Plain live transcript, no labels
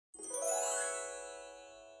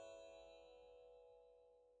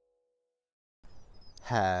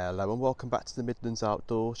Hello and welcome back to the Midlands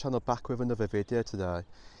Outdoors channel, back with another video today.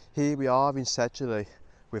 Here we are in Sedgley.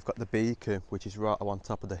 We've got the beacon, which is right on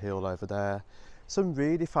top of the hill over there. Some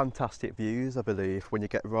really fantastic views, I believe. When you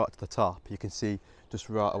get right to the top, you can see just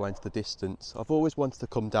right away into the distance. I've always wanted to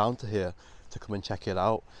come down to here to come and check it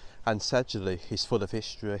out, and Sedgley is full of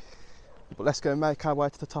history. But let's go and make our way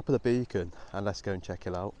to the top of the beacon and let's go and check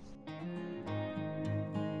it out.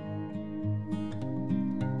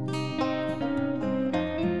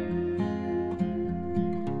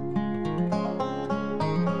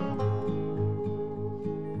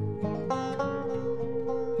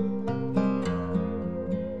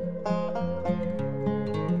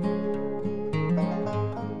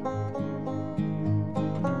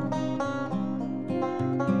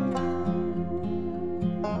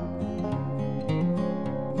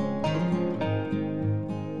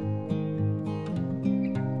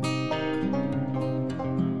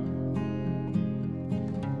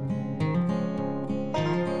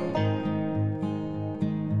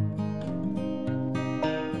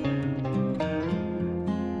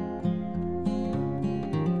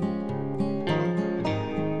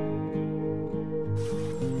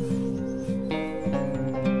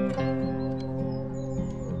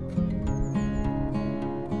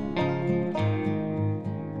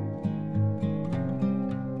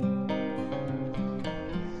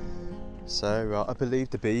 So I believe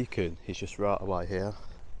the beacon is just right away here,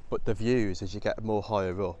 but the views as you get more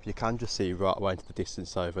higher up, you can just see right away into the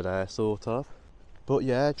distance over there, sort of. But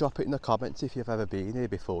yeah, drop it in the comments if you've ever been here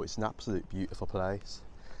before. It's an absolute beautiful place.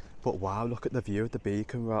 But wow, look at the view of the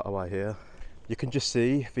beacon right away here. You can just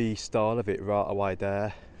see the style of it right away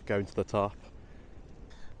there, going to the top.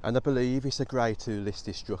 And I believe it's a Grade II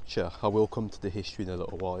listed structure. I will come to the history in a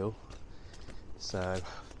little while. So,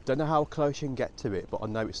 don't know how close you can get to it, but I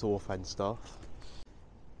know it's all fenced off.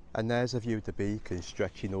 And there's a view of the beacon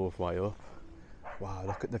stretching all the way up. Wow,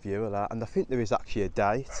 look at the view of that. And I think there is actually a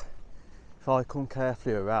date. If I come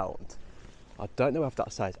carefully around, I don't know if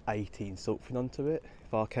that says 18 something onto it.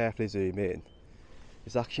 If I carefully zoom in,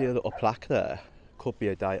 there's actually a little plaque there. Could be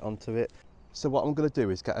a date onto it. So what I'm going to do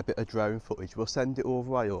is get a bit of drone footage. We'll send it all the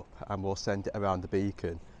way up and we'll send it around the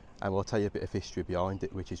beacon. And we'll tell you a bit of history behind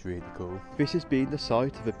it, which is really cool. This has been the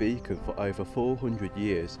site of a beacon for over 400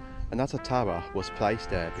 years, and as a tower was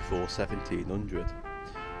placed there before 1700.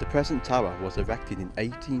 The present tower was erected in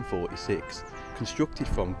 1846, constructed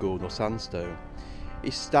from Gornal sandstone.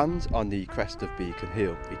 It stands on the crest of Beacon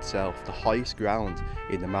Hill itself, the highest ground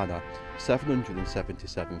in the manor,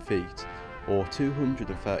 777 feet, or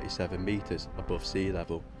 237 metres above sea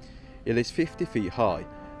level. It is 50 feet high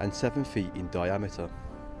and 7 feet in diameter.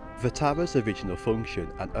 The tower's original function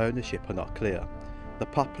and ownership are not clear. The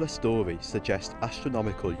popular story suggests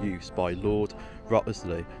astronomical use by Lord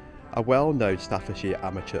Wriothesley, a well-known Staffordshire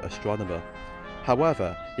amateur astronomer.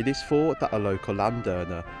 However, it is thought that a local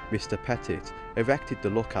landowner, Mr. Pettit, erected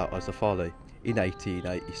the lookout as a folly in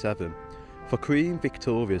 1887. For Queen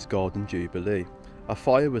Victoria's Golden Jubilee, a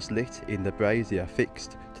fire was lit in the brazier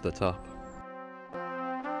fixed to the top.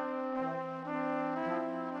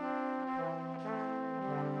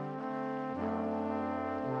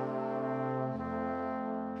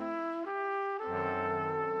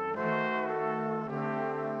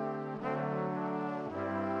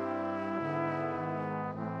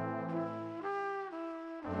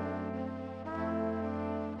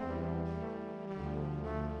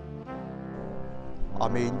 I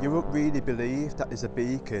mean, you wouldn't really believe that there's a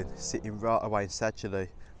beacon sitting right away in Sedgley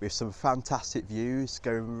with some fantastic views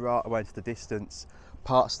going right away into the distance,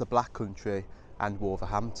 parts of the Black Country and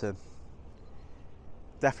Wolverhampton.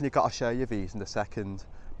 Definitely got to show you these in a second.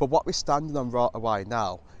 But what we're standing on right away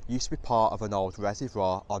now used to be part of an old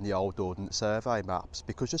reservoir on the old Ordnance Survey maps,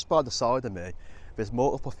 because just by the side of me there's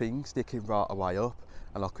multiple things sticking right away up,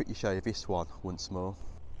 and I'll quickly show you this one once more.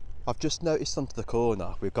 I've just noticed onto the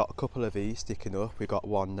corner we've got a couple of these sticking up. We've got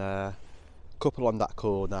one couple on that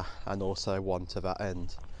corner and also one to that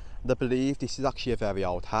end. And I believe this is actually a very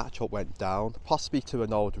old hatch that went down, possibly to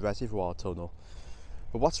an old reservoir tunnel.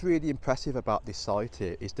 But what's really impressive about this site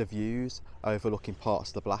here is the views overlooking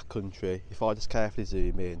parts of the Black Country. If I just carefully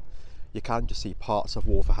zoom in, you can just see parts of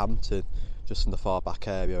Wolverhampton just from the far back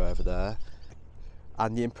area over there.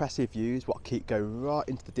 And the impressive views what keep going right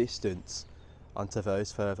into the distance onto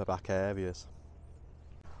those further back areas.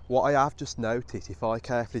 What I have just noticed, if I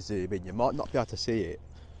carefully zoom in, you might not be able to see it,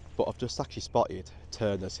 but I've just actually spotted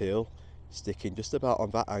Turner's Hill sticking just about on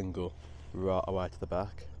that angle right away to the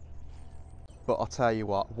back. But I'll tell you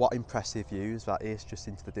what impressive views that is just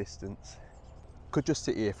into the distance. Could just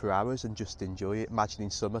sit here for hours and just enjoy it. Imagine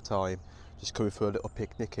in summertime, just coming for a little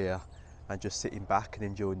picnic here and just sitting back and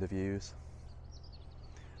enjoying the views.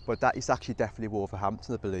 But that is actually definitely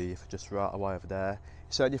Wolverhampton, I believe, just right away over there.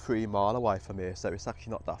 It's only 3 miles away from here, so it's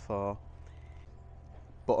actually not that far.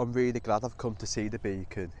 But I'm really glad I've come to see the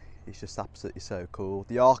beacon. It's just absolutely so cool.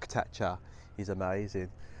 The architecture is amazing.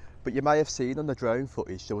 But you may have seen on the drone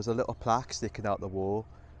footage there was a little plaque sticking out the wall.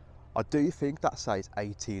 I do think that says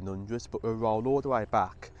 1800s, but we'll roll all the way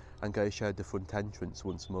back and go show the front entrance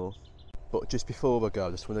once more. But just before we go,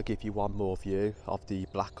 I just want to give you one more view of the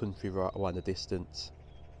Black Country right away in the distance.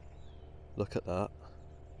 Look at that.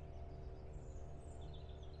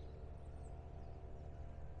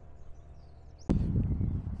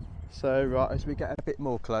 So right, as we get a bit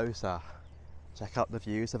more closer, check out the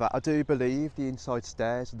views of that. I do believe the inside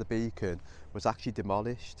stairs of the beacon was actually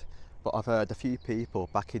demolished, but I've heard a few people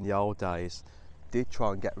back in the old days did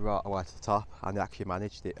try and get right away to the top and they actually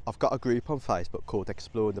managed it. I've got a group on Facebook called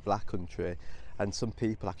Exploring the Black Country, and some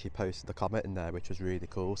people actually posted a comment in there which was really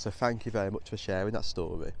cool, so thank you very much for sharing that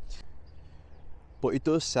story. But it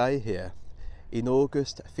does say here, in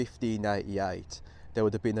August 1588 there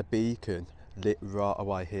would have been a beacon lit right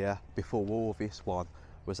away here before all this one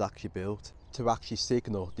was actually built, to actually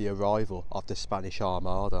signal the arrival of the Spanish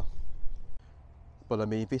Armada. But I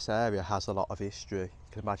mean, this area has a lot of history. You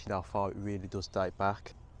can imagine how far it really does date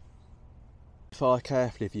back. If I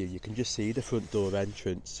carefully view, you can just see the front door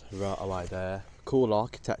entrance right away there. Cool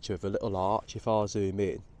architecture with a little arch. If I zoom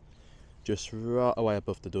in, just right away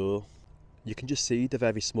above the door, you can just see the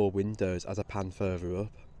very small windows as I pan further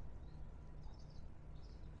up.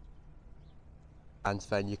 And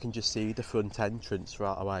then you can just see the front entrance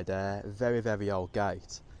right away there. Very old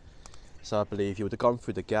gate. So I believe you would have gone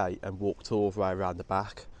through the gate and walked all the way around the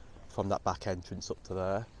back from that back entrance up to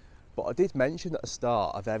there. But I did mention at the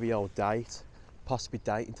start a very old date, possibly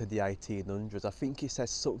dating to the 1800s. I think it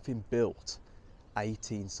says something built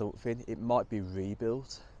 18 something. It might be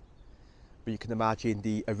rebuilt. But you can imagine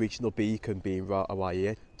the original beacon being right away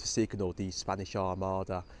here to signal the Spanish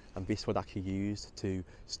Armada, and this one actually used to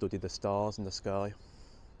study the stars in the sky.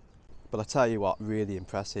 But I tell you what, really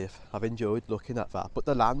impressive. I've enjoyed looking at that, but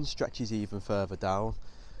the land stretches even further down,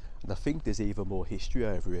 and I think there's even more history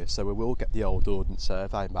over here, so we will get the old Ordnance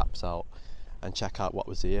Survey maps out and check out what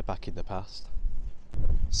was here back in the past.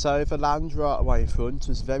 So the land right away in front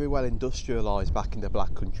was very well industrialised back in the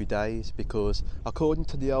Black Country days, because according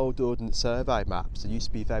to the old Ordnance Survey maps there used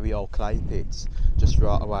to be very old clay pits just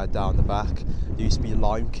right away down the back. There used to be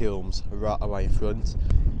lime kilns right away in front,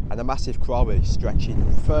 and a massive quarry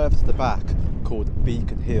stretching further to the back called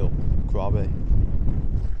Beacon Hill Quarry.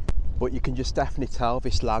 But you can just definitely tell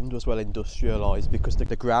this land was well industrialised, because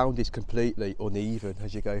the ground is completely uneven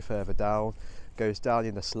as you go further down. It goes down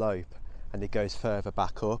in the slope and it goes further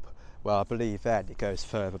back up. Well, I believe then it goes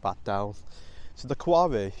further back down. So the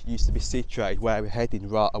quarry used to be situated where we're heading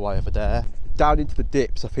right away over there. Down into the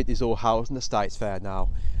dips, I think there's all housing estates there now.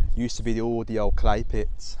 Used to be all the old clay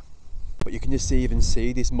pits. But you can just even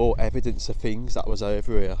see there's more evidence of things that was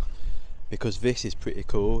over here, because this is pretty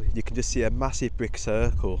cool. You can just see a massive brick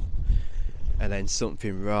circle and then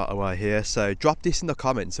something right away here. So drop this in the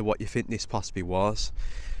comments of what you think this possibly was.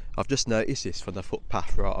 I've just noticed this from the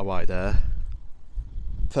footpath right away there.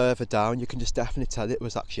 Further down you can just definitely tell it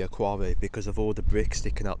was actually a quarry because of all the bricks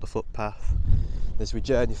sticking out the footpath. As we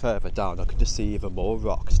journey further down I can just see even more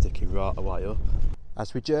rocks sticking right away up.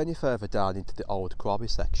 As we journey further down into the old quarry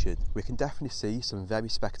section, we can definitely see some very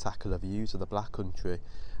spectacular views of the Black Country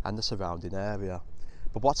and the surrounding area.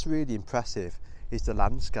 But what's really impressive is the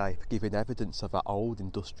landscape giving evidence of that old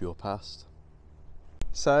industrial past.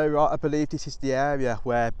 So right, I believe this is the area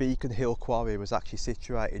where Beacon Hill Quarry was actually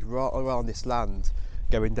situated, right around this land,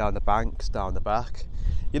 going down the banks, down the back.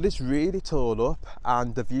 It is really tall up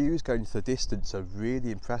and the views going into the distance are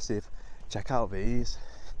really impressive. Check out these.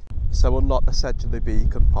 So unlike the sedgley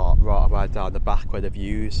beacon part right away down the back where the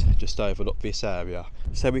views just overlook this area,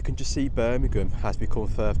 so we can just see Birmingham as we come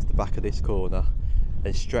further to the back of this corner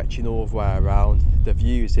and stretching all the way around. The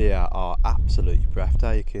views here are absolutely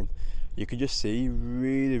breathtaking. You can just see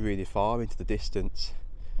really far into the distance,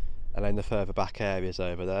 and then the further back areas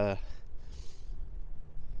over there.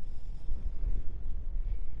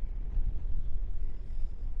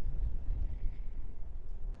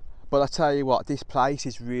 But I tell you what, this place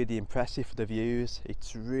is really impressive for the views.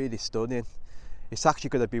 It's really stunning. It's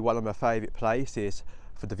actually going to be one of my favourite places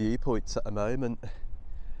for the viewpoints at the moment.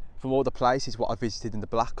 From all the places what I visited in the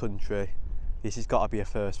Black Country, this has got to be a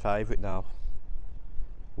first favourite now.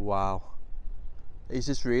 Wow. It's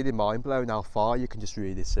just really mind blowing how far you can just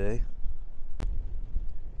really see.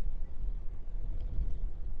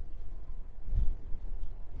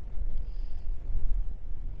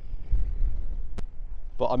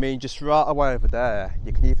 But I mean, just right away over there,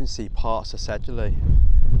 you can even see parts of Sedgley.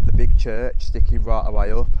 The big church sticking right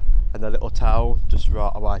away up, and the little town just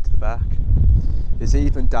right away to the back. There's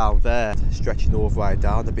even down there, stretching all the way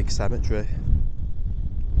down, the big cemetery.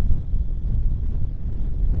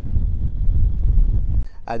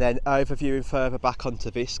 And then overviewing further back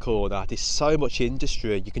onto this corner, there's so much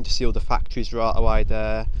industry. You can just see all the factories right away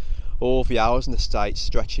there, all the housing estates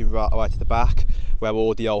stretching right away to the back, where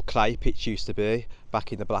all the old clay pits used to be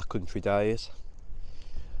back in the Black Country days.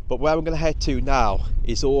 But where I'm going to head to now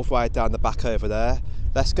is all the way down the back over there.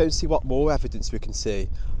 Let's go and see what more evidence we can see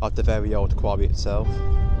of the very old quarry itself.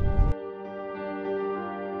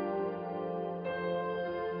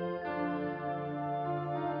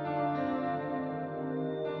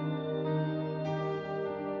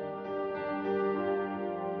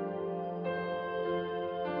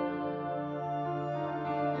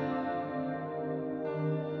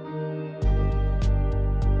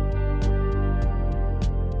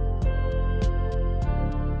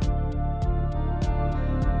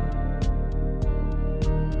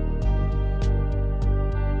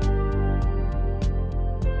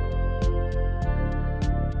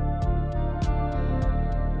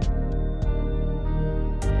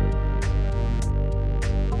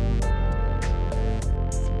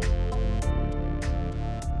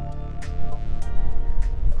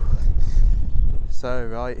 So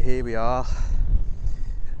right, here we are,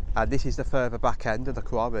 and this is the further back end of the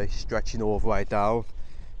quarry, stretching all the way down.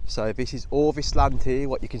 So this is all this land here,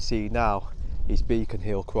 what you can see now is Beacon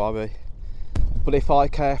Hill Quarry. But if I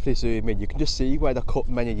carefully zoom in, you can just see where they cut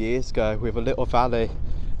many years ago, with a little valley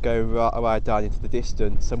going right away down into the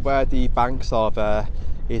distance, and where the banks are there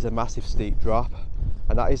is a massive steep drop,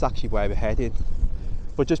 and that is actually where we're heading.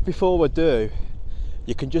 But just before we do,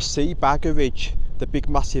 you can just see Baggeridge, the big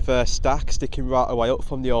massive stack sticking right away up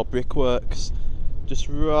from the old brickworks, just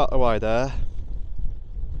right away there.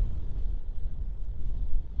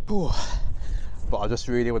 Ooh. But I just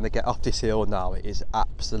really want to get off this hill now. It is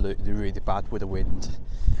absolutely really bad with the wind.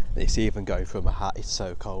 It's even going through my hat, it's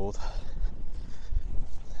so cold.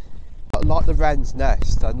 Like the Wren's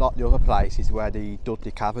Nest and like the other places where the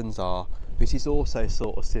Dudley Caverns are, this is also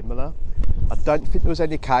sort of similar. I don't think there was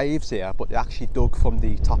any caves here, but they actually dug from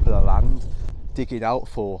the top of the land, digging out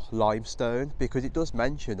for limestone, because it does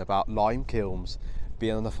mention about lime kilns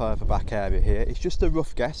being on the further back area here. It's just a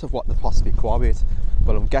rough guess of what they possibly quarried,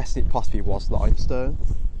 but I'm guessing it possibly was limestone.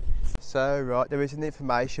 So right, there is an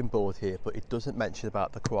information board here, but it doesn't mention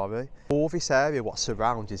about the quarry. All this area what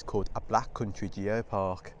surrounds is called a Black Country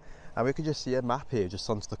Geopark, and we can just see a map here just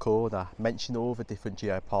onto the corner mention all the different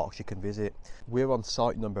geoparks you can visit. We're on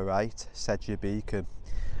site number 8, Sedgley Beacon.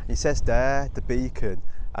 It says there the Beacon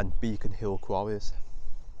and Beacon Hill Quarries.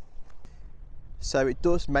 So it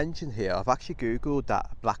does mention here, I've actually googled that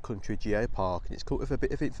Black Country Geopark, and it's come with a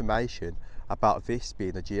bit of information about this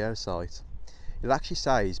being a geosite. It actually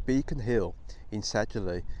says Beacon Hill in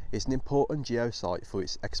Sedgley is an important geosite for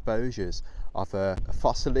its exposures of a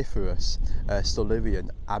fossiliferous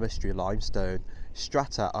Silurian amestry limestone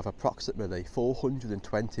strata of approximately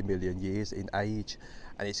 420 million years in age,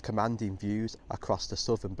 and it's commanding views across the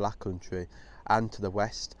southern Black Country and to the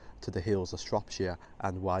west to the hills of Shropshire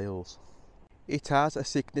and Wales. It has a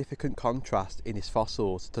significant contrast in its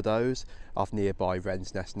fossils to those of nearby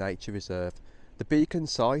Wren's Nest Nature Reserve. The Beacon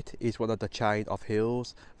site is one of the chain of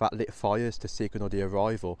hills that lit fires to signal the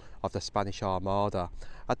arrival of the Spanish Armada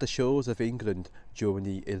at the shores of England during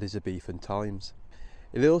the Elizabethan times.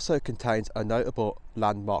 It also contains a notable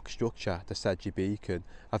landmark structure, the Sedgley Beacon,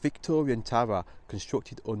 a Victorian tower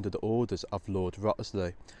constructed under the orders of Lord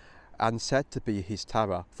Wriothesley, and said to be his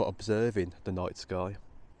tower for observing the night sky.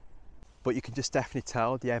 But you can just definitely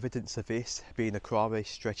tell the evidence of this being a quarry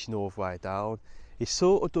stretching all the way down. It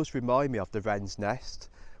sort of does remind me of the Wren's Nest.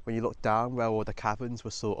 When you look down where all the caverns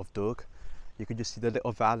were sort of dug, you can just see the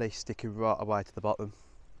little valley sticking right away to the bottom.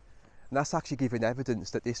 And that's actually giving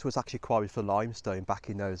evidence that this was actually quarried for limestone back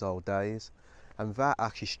in those old days. And that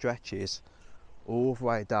actually stretches all the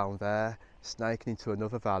way down there, snaking into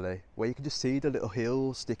another valley, where you can just see the little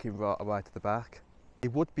hills sticking right away to the back.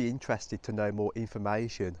 It would be interested to know more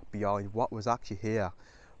information behind what was actually here.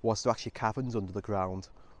 Was there actually caverns under the ground,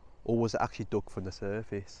 or was it actually dug from the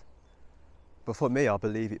surface? But for me, I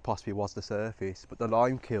believe it possibly was the surface, but the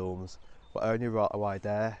lime kilns were only right away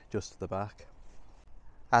there, just to the back.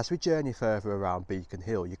 As we journey further around Beacon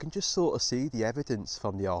Hill, you can just sort of see the evidence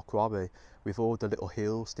from the old quarry, with all the little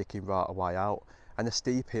hills sticking right away out, and the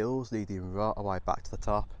steep hills leading right away back to the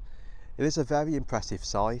top. It is a very impressive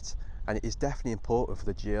site, and it is definitely important for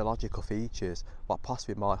the geological features what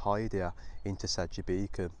possibly might hide here into Sedgley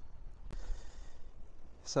Beacon.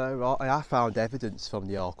 So right, I have found evidence from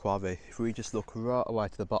the old quarry. If we just look right away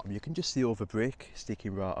to the bottom, you can just see all the brick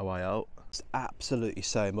sticking right away out. It's absolutely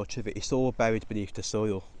so much of it. It's all buried beneath the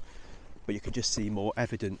soil, but you can just see more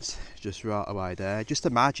evidence just right away there. Just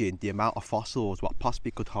imagine the amount of fossils what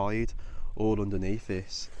possibly could hide all underneath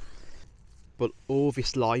this. But all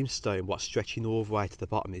this limestone what's stretching all the way to the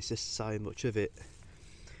bottom, is just so much of it.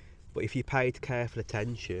 But if you paid careful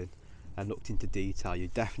attention and looked into detail, you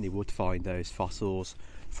definitely would find those fossils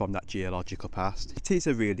from that geological past. It is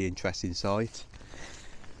a really interesting site.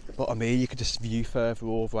 But I mean, you could just view further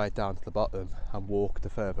all the way down to the bottom and walk the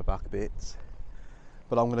further back bits.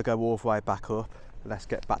 But I'm going to go all the way back up. Let's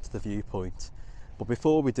get back to the viewpoint. But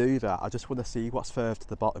before we do that, I just want to see what's further to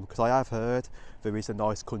the bottom, because I have heard there is a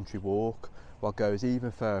nice country walk what goes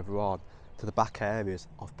even further on to the back areas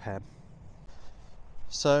of Penn.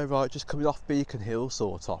 So right, just coming off Beacon Hill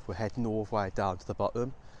sort of, we're heading all the way down to the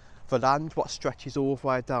bottom. The land what stretches all the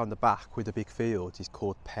way down the back with the big fields is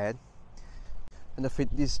called Penn. And I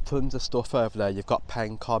think there's tons of stuff over there. You've got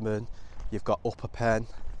Penn Common, you've got Upper Penn,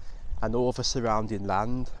 and all the surrounding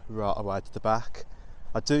land right away to the back.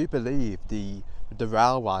 I do believe the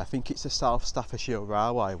railway, I think it's the South Staffordshire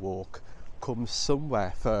Railway walk, comes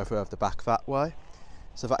somewhere further over the back that way.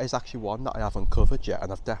 So that is actually one that I haven't covered yet,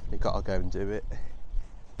 and I've definitely got to go and do it.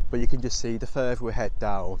 But you can just see the further we head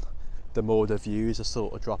down, the more the views are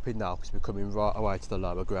sort of dropping now, because we're coming right away to the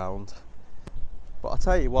lower ground. But I'll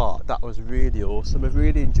tell you what, that was really awesome. I've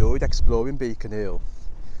really enjoyed exploring Beacon Hill.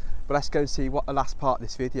 But let's go and see what the last part of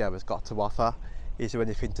this video has got to offer. Is there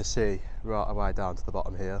anything to see right away down to the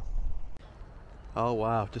bottom here? Oh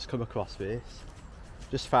wow, just come across this.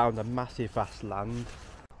 Just found a massive vast land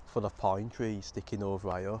full of pine trees sticking all the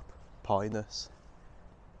way up. Pinus.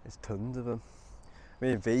 There's tons of them. I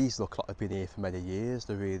mean, these look like they've been here for many years.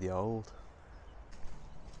 They're really old.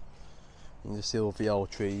 You can just see all the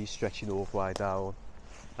old trees stretching all the way down,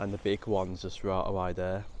 and the big ones just right away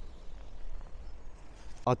there.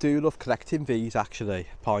 I do love collecting these actually,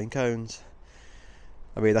 pine cones.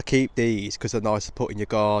 I mean, I keep these because they're nice to put in your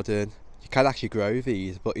garden. You can actually grow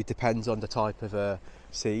these, but it depends on the type of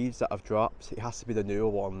seeds that I've dropped. It has to be the newer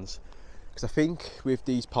ones, because I think with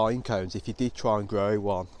these pine cones, if you did try and grow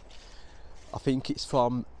one, I think it's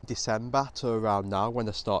from December to around now when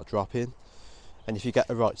they start dropping, and if you get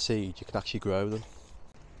the right seed you can actually grow them.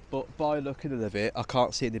 But by looking at it, I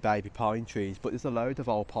can't see any baby pine trees, but there's a load of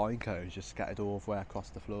old pine cones just scattered all the way across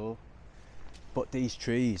the floor. But these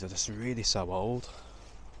trees are just really so old.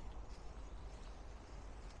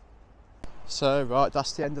 So right,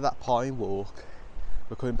 that's the end of that pine walk.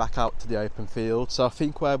 We're coming back out to the open field, so I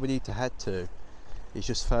think where we need to head to is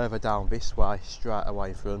just further down this way, straight away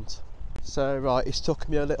in front. So right, it's took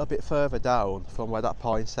me a little bit further down from where that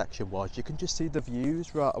pine section was. You can just see the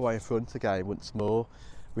views right away in front again once more.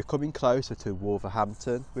 We're coming closer to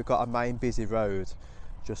Wolverhampton. We've got a main busy road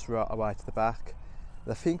just right away to the back.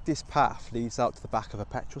 And I think this path leads out to the back of a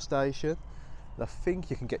petrol station. And I think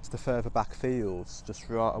you can get to the further back fields just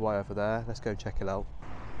right away over there. Let's go and check it out.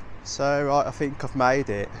 So right, I think I've made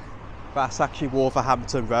it. That's actually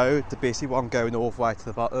Wolverhampton Road, the busy one going all the way to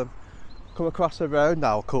the bottom. Come across a road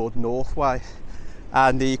now called Northway,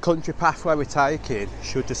 and the country pathway we're taking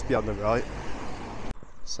should just be on the right.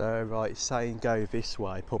 So right, it's saying go this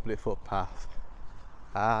way, public footpath.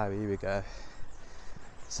 Ah, here we go.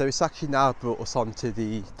 So it's actually now brought us onto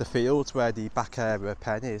the fields where the back area of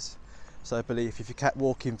Penn is. So I believe if you kept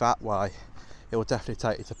walking that way, it will definitely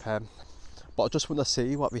take you to Penn. But I just want to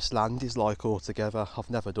see what this land is like altogether. I've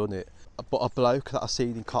never done it. But a bloke that I've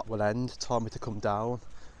seen in Cotwell End told me to come down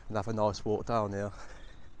and have a nice walk down here.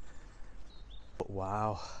 But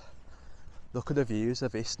wow, look at the views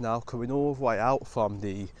of this now, coming all the way out from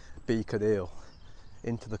the Beacon Hill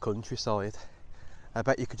into the countryside. I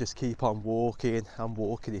bet you could just keep on walking and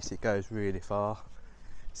walking this, it goes really far.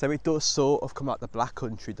 So it does sort of come out the Black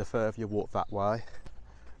Country the further you walk that way.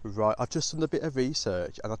 Right, I've just done a bit of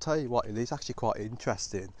research, and I'll tell you what, it is actually quite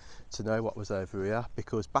interesting to know what was over here,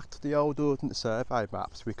 because back to the old Ordnance Survey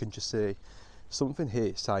maps we can just see something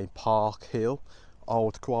here saying Park Hill,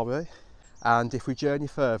 Old Quarry, and if we journey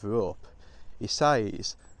further up it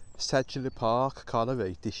says Sedgley Park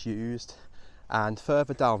Colliery disused, and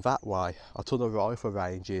further down that way a ton of rifle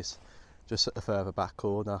ranges just at the further back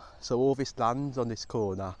corner. So all this land on this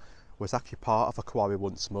corner was actually part of a quarry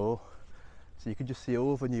once more. So you can just see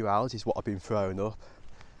all the new houses what have been thrown up,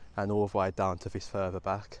 and all the way down to this further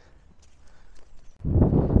back.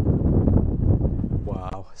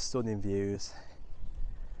 Wow, stunning views.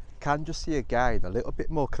 Can just see again a little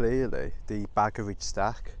bit more clearly the Baggeridge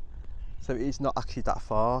stack. So it is not actually that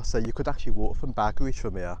far, so you could actually walk from Baggeridge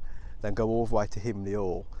from here then go all the way to Himley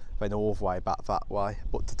Hall, then all the way back that way.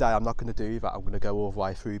 But today I'm not going to do that, I'm going to go all the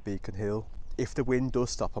way through Beacon Hill. If the wind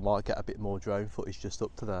does stop, I might get a bit more drone footage just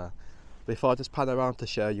up to there. But if I just pan around to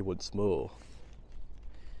show you once more,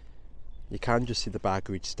 you can just see the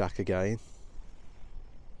Bagridge stack again.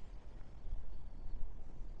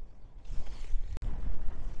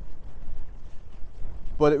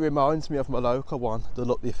 But it reminds me of my local one, the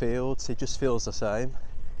Lutley Fields. It just feels the same.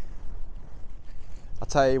 I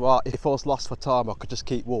tell you what, if I was lost for time, I could just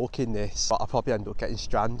keep walking this, but I'll probably end up getting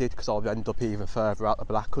stranded because I'll end up even further out the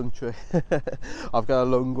Black Country. I've got a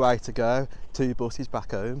long way to go, 2 buses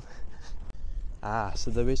back home. So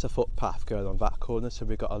there is a footpath going on that corner, so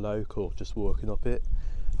we've got a local just walking up it.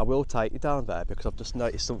 I will take you down there because I've just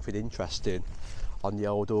noticed something interesting on the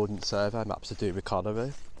old Ordnance Survey maps to do with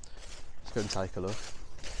colliery. Let's go and take a look.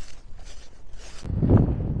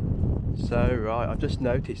 So right, I've just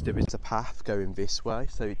noticed there is a path going this way,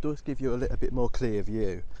 so it does give you a little bit more clear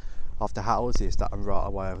view of the houses that are right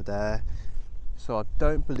away over there. So I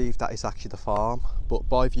don't believe that is actually the farm, but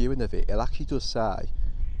by viewing of it, it actually does say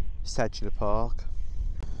Sedgley Park.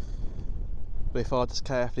 But if I just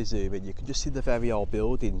carefully zoom in, you can just see the very old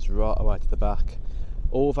buildings right away to the back.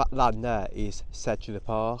 All that land there is Sedgley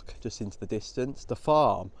Park, just into the distance. The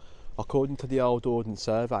farm, according to the old Ordnance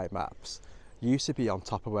Survey maps, used to be on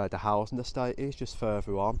top of where the housing estate is, just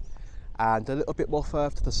further on. And a little bit more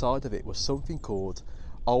further to the side of it was something called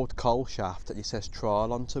Old Coal Shaft, and it says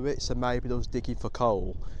trial onto it, so maybe they was digging for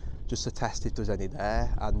coal just to test if there's any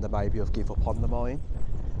there, and they maybe have give up on the mine.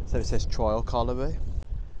 So it says trial colliery.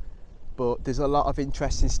 But there's a lot of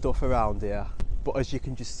interesting stuff around here. But as you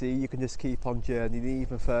can just see, you can just keep on journeying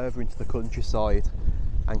even further into the countryside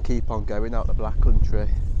and keep on going out the Black Country.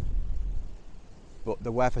 But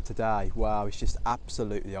the weather today, wow, it's just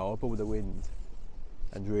absolutely horrible with the wind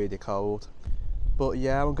and really cold. But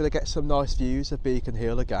yeah, I'm going to get some nice views of Beacon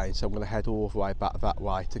Hill again, so I'm going to head all the way back that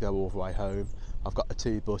way to go all the way home. I've got the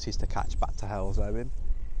 2 buses to catch back to Halesowen.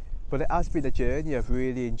 But it has been a journey, I've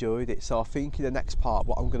really enjoyed it, so I think in the next part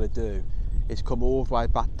what I'm going to do is come all the way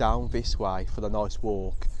back down this way for the nice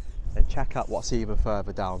walk and check out what's even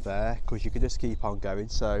further down there, because you can just keep on going.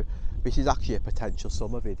 So this is actually a potential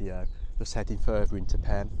summer video, just heading further into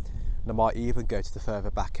Penn, and I might even go to the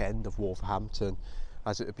further back end of Wolverhampton,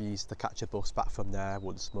 as it would be easy to catch a bus back from there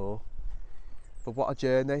once more. But what a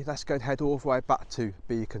journey. Let's go and head all the way back to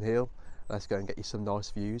Beacon Hill. Let's go and get you some nice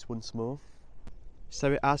views once more.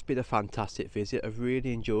 So it has been a fantastic visit. I've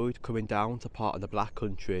really enjoyed coming down to part of the Black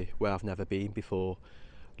Country where I've never been before,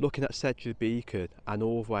 looking at Sedgley Beacon and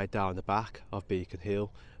all the way down the back of Beacon Hill,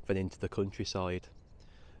 then into the countryside.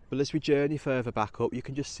 But as we journey further back up, you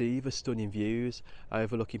can just see the stunning views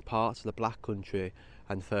overlooking parts of the Black Country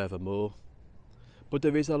and furthermore. But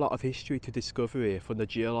there is a lot of history to discover here from the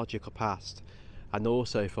geological past, and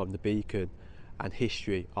also from the beacon and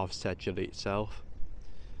history of Sedgley itself.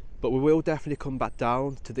 But we will definitely come back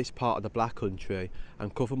down to this part of the Black Country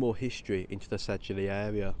and cover more history into the Sedgley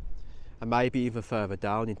area, and maybe even further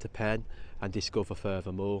down into Penn and discover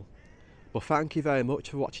further more. But thank you very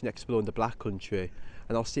much for watching Exploring the Black Country,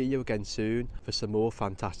 and I'll see you again soon for some more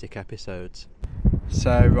fantastic episodes.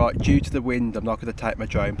 So right, due to the wind, I'm not going to take my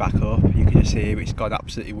drone back up. You can just hear it's gone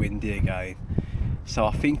absolutely windy again. So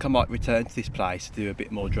I think I might return to this place to do a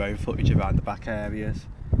bit more drone footage around the back areas.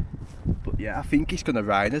 But yeah, I think it's going to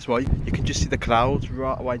rain as well. You can just see the clouds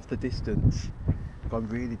right away into the distance. It's gone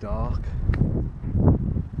really dark.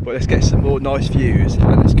 But let's get some more nice views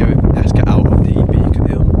and let's get out of the Beacon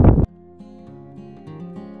Hill.